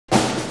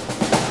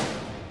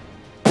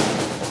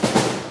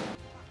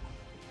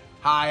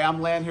Hi,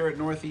 I'm Lan here at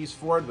Northeast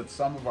Ford with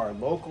some of our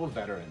local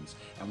veterans.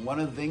 And one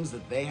of the things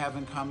that they have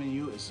in common to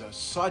you is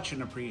such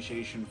an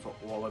appreciation for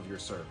all of your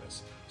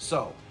service.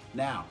 So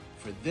now,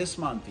 for this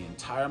month, the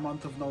entire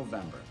month of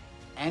November,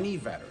 any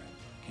veteran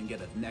can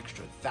get an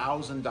extra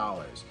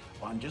 $1,000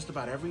 on just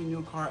about every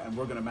new car, and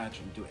we're gonna match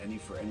and do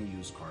for any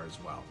used car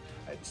as well.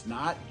 It's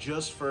not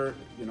just for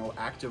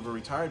active or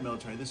retired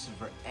military, this is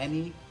for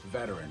any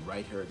veteran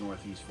right here at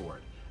Northeast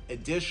Ford.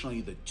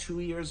 Additionally, the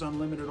 2 years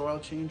unlimited oil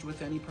change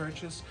with any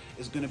purchase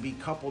is going to be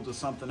coupled to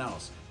something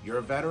else. You're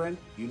a veteran,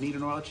 you need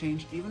an oil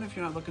change, even if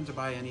you're not looking to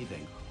buy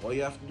anything. All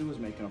you have to do is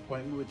make an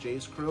appointment with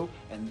Jay's crew,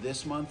 and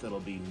this month it'll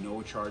be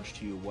no charge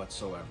to you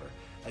whatsoever.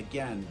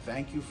 Again,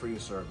 thank you for your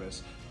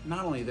service,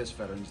 not only this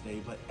Veterans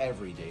Day, but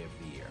every day of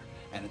the year.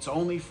 And it's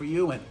only for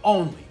you and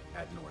only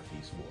at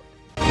Northeast Ford.